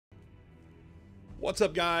What's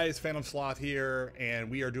up, guys? Phantom Sloth here, and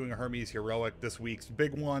we are doing a Hermes heroic. This week's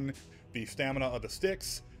big one, the stamina of the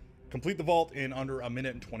Styx. Complete the vault in under 1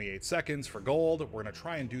 minute and 28 seconds for gold. We're going to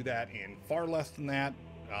try and do that in far less than that.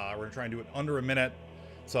 We're going to try and do it under 1 minute.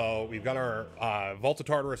 So we've got our Vault of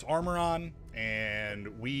Tartarus armor on, and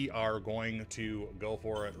we are going to go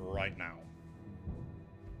for it right now.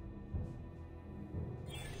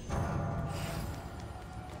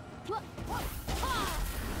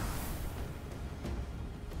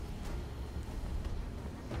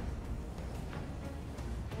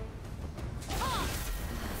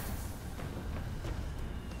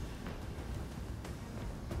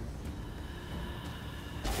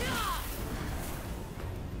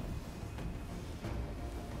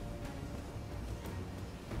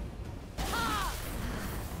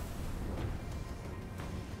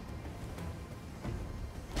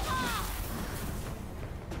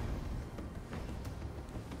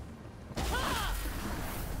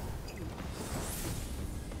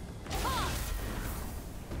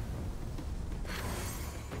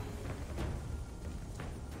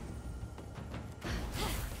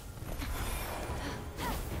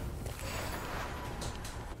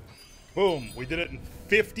 Boom, we did it in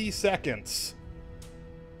 50 seconds.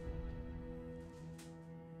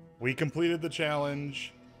 We completed the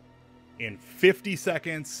challenge in 50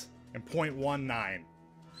 seconds and 0.19.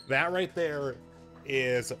 That right there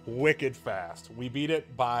is wicked fast. We beat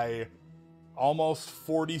it by almost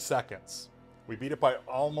 40 seconds. We beat it by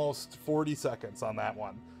almost 40 seconds on that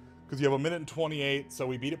one. Because you have 1 minute and 28, so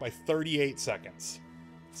we beat it by 38 seconds.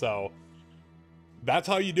 So that's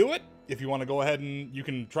how you do it. If you want to go ahead and you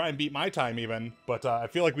can try and beat my time even, but I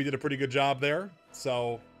feel like we did a pretty good job there.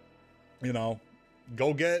 So, you know,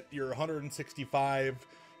 go get your 165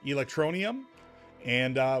 electronium,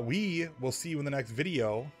 and we will see you in the next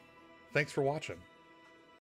video. Thanks for watching.